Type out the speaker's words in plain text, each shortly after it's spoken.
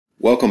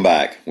Welcome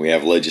back. We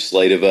have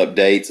legislative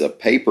updates, a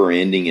paper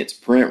ending its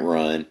print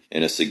run,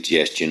 and a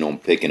suggestion on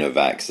picking a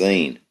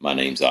vaccine. My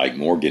name's Ike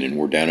Morgan, and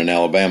we're down in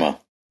Alabama.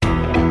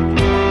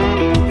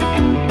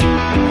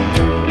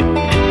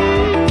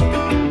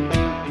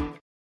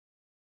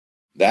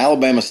 The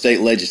Alabama state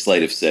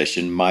legislative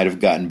session might have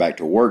gotten back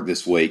to work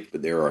this week,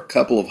 but there are a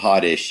couple of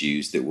hot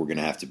issues that we're going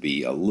to have to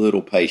be a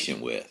little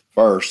patient with.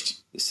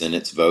 First, the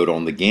Senate's vote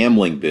on the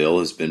gambling bill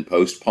has been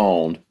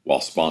postponed, while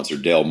sponsor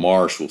Del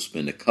Marsh will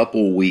spend a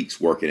couple weeks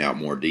working out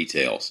more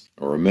details.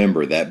 Now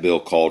remember, that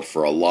bill called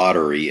for a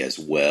lottery as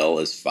well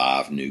as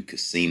 5 new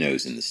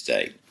casinos in the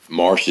state.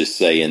 Marsh is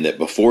saying that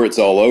before it's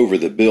all over,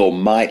 the bill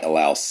might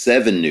allow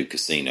 7 new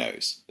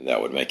casinos.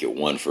 That would make it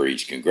 1 for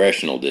each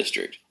congressional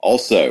district.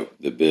 Also,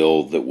 the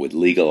bill that would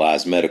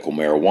legalize medical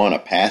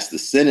marijuana passed the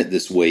Senate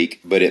this week,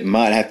 but it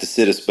might have to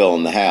sit a spell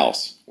in the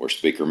House, where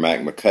Speaker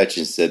Mac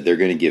McCutcheon said they're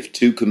going to give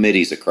 2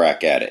 committees a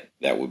crack at it.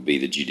 That would be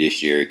the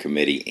Judiciary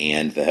Committee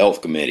and the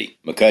Health Committee.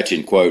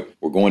 McCutcheon, quote,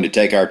 "We're going to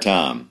take our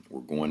time.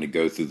 We're going to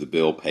go through the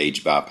bill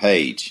page by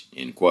page,"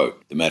 end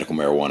quote. The medical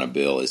marijuana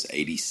bill is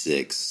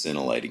 86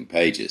 scintillating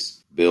pages.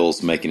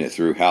 Bills making it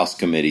through House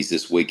committees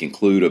this week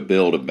include a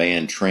bill to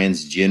ban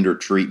transgender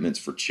treatments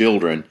for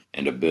children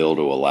and a bill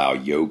to allow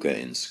yoga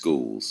in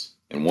schools.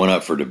 And one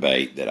up for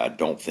debate that I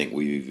don't think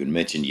we've even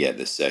mentioned yet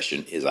this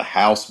session is a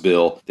House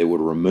bill that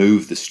would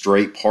remove the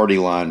straight party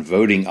line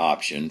voting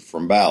option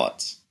from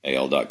ballots.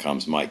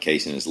 AL.com's Mike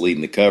Kaysen is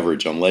leading the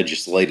coverage on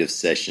legislative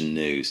session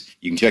news.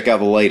 You can check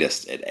out the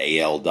latest at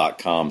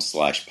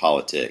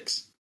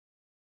al.com/politics.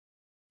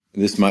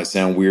 This might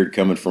sound weird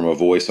coming from a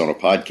voice on a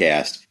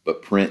podcast,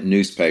 but print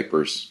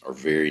newspapers are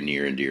very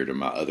near and dear to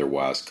my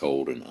otherwise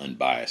cold and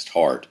unbiased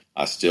heart.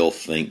 I still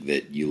think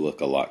that you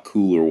look a lot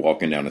cooler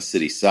walking down a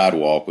city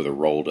sidewalk with a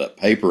rolled up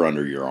paper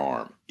under your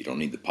arm. You don't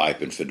need the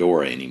pipe and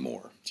fedora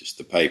anymore, just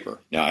the paper.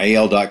 Now,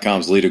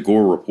 AL.com's Lita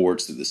Gore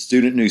reports that the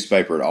student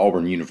newspaper at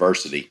Auburn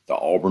University, the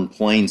Auburn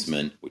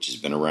Plainsman, which has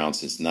been around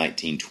since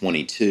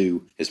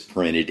 1922, has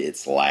printed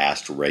its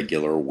last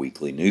regular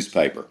weekly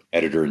newspaper.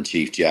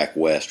 Editor-in-chief Jack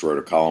West wrote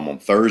a column on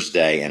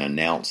Thursday and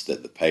announced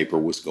that the paper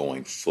was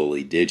going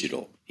fully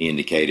digital. He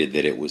indicated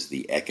that it was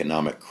the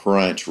economic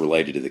crunch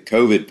related to the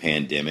COVID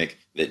pandemic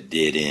that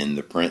did end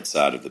the print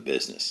side of the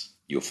business.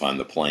 You'll find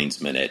the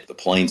Plainsman at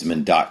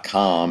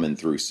theplainsman.com and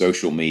through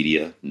social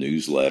media,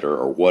 newsletter,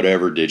 or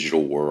whatever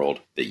digital world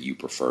that you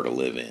prefer to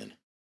live in.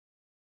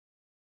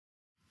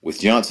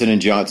 With Johnson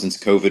 & Johnson's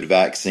COVID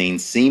vaccine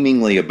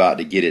seemingly about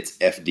to get its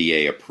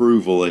FDA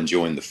approval and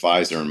join the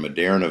Pfizer and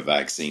Moderna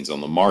vaccines on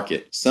the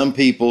market, some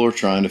people are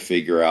trying to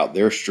figure out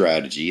their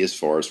strategy as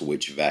far as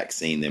which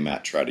vaccine they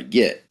might try to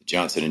get. The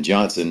Johnson &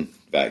 Johnson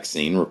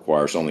vaccine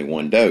requires only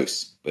 1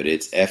 dose, but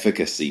its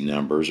efficacy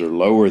numbers are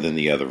lower than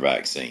the other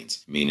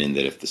vaccines, meaning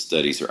that if the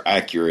studies are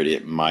accurate,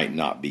 it might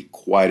not be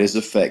quite as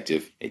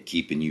effective at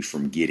keeping you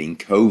from getting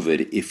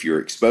COVID if you're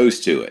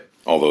exposed to it.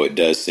 Although it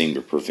does seem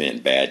to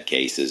prevent bad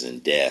cases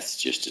and deaths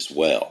just as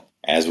well.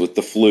 As with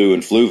the flu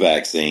and flu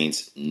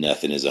vaccines,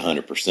 nothing is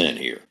 100%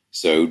 here.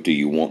 So do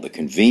you want the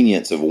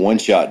convenience of a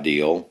one-shot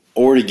deal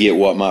or to get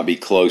what might be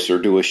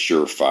closer to a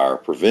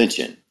surefire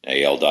prevention?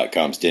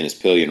 AL.com's Dennis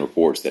Pillion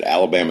reports that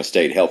Alabama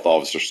State Health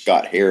Officer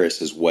Scott Harris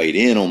has weighed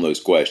in on those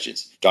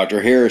questions.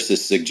 Dr.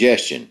 Harris's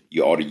suggestion,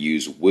 you ought to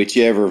use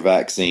whichever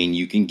vaccine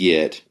you can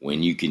get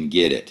when you can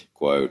get it.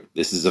 Quote,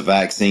 "This is a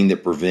vaccine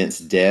that prevents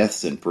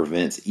deaths and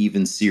prevents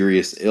even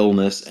serious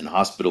illness and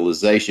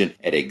hospitalization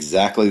at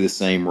exactly the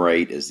same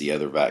rate as the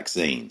other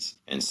vaccines.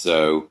 And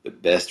so the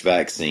best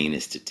vaccine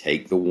is to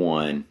take the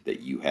one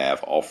that you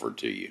have offered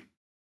to you."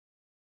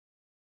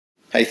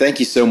 Hey, thank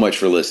you so much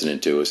for listening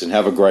to us and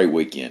have a great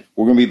weekend.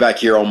 We're going to be back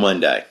here on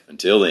Monday.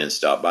 Until then,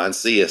 stop by and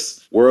see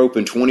us. We're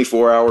open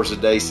 24 hours a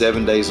day,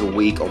 7 days a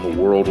week on the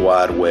World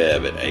Wide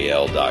Web at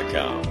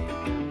al.com.